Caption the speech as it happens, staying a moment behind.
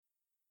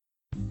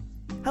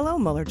Hello,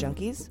 Mueller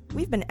Junkies.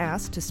 We've been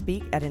asked to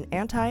speak at an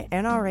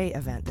anti-NRA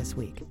event this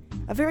week.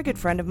 A very good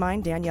friend of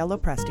mine, Danielle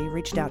Lopresti,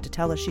 reached out to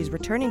tell us she's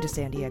returning to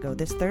San Diego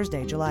this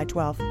Thursday, July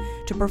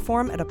 12th, to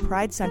perform at a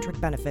pride-centric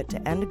benefit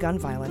to end gun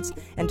violence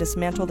and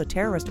dismantle the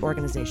terrorist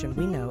organization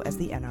we know as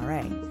the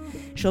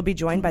NRA. She'll be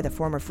joined by the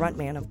former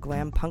frontman of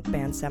glam punk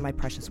band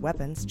Semi-Precious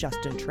Weapons,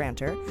 Justin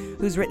Tranter,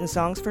 who's written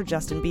songs for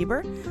Justin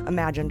Bieber,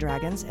 Imagine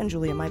Dragons, and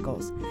Julia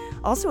Michaels.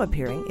 Also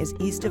appearing is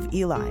East of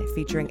Eli,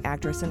 featuring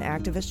actress and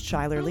activist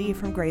Chyler Lee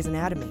from Grey's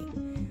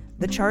Anatomy.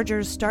 The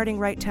Chargers' starting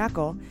right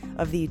tackle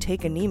of the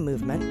Take a Knee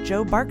movement,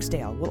 Joe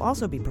Barksdale, will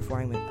also be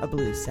performing a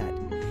blues set,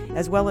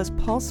 as well as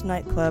Pulse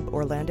nightclub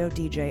Orlando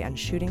DJ and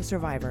shooting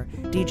survivor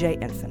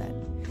DJ Infinite.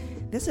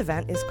 This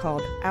event is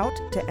called Out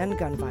to End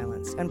Gun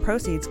Violence, and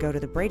proceeds go to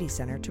the Brady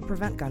Center to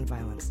prevent gun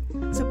violence.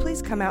 So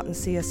please come out and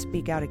see us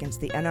speak out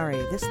against the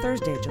NRA this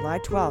Thursday, July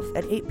 12th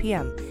at 8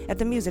 p.m. at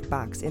the Music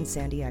Box in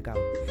San Diego.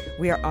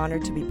 We are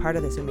honored to be part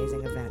of this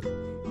amazing event.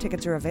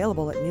 Tickets are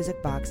available at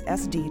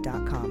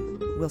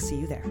musicboxsd.com. We'll see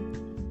you there.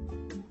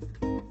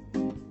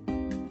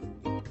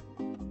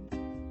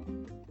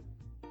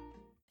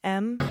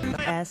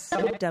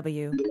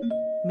 MSW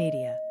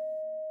Media.